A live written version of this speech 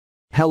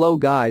Hello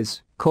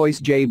guys,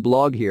 csgo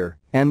blog here,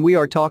 and we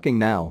are talking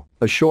now,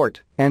 a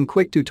short and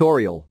quick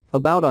tutorial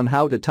about on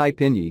how to type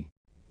Inye.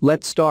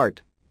 Let's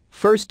start.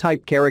 First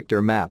type character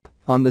map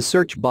on the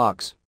search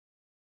box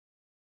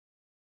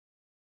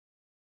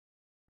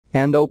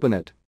and open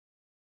it.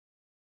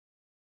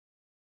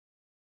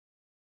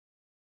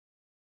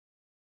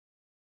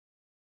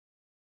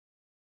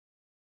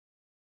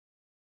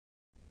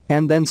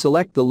 And then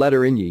select the letter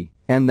Inye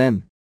and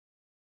then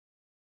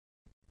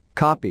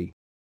copy.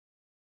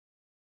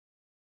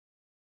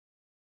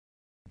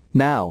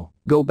 Now,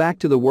 go back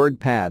to the word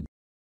pad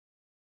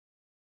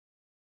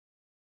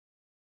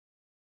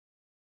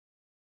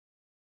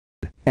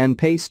and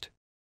paste.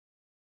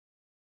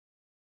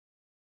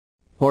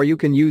 Or you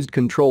can use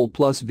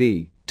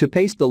ctrl+V to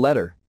paste the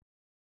letter.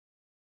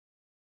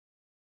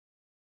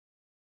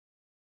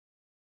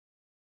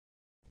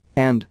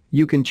 And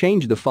you can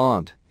change the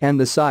font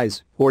and the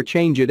size or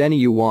change it any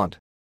you want.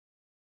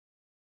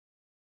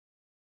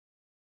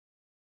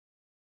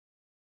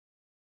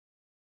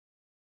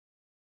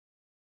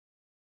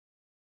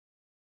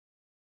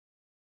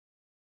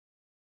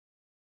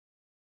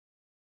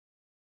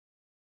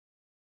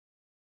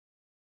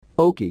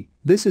 Okay,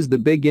 this is the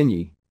big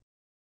Inye.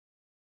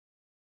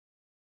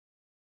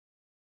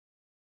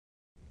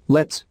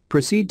 Let's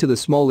proceed to the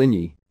small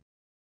Inye.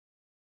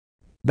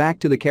 Back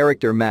to the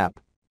character map.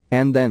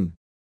 And then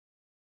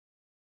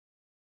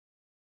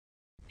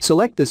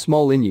select the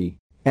small Inye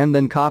and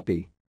then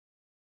copy.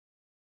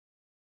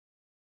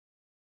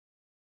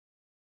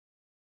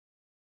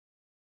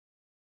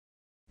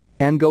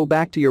 And go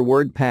back to your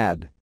word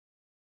pad.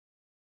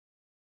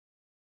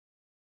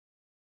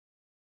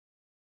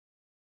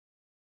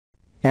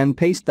 And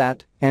paste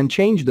that and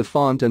change the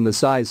font and the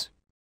size.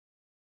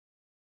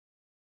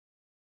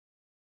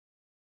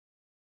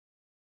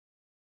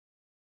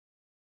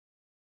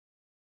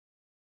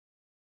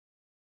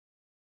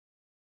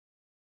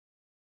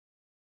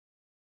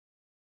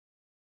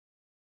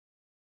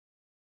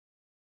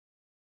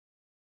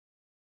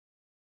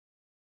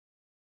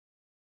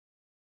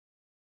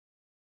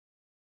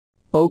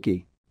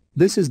 Okay.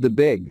 This is the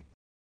big.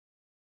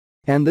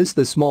 And this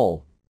the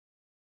small.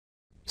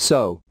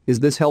 So, is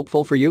this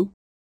helpful for you?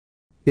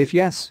 If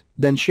yes,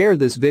 then share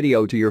this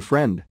video to your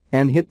friend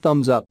and hit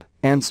thumbs up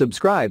and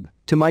subscribe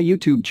to my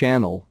YouTube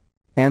channel.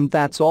 And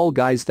that's all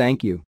guys,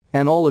 thank you,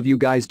 and all of you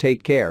guys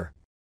take care.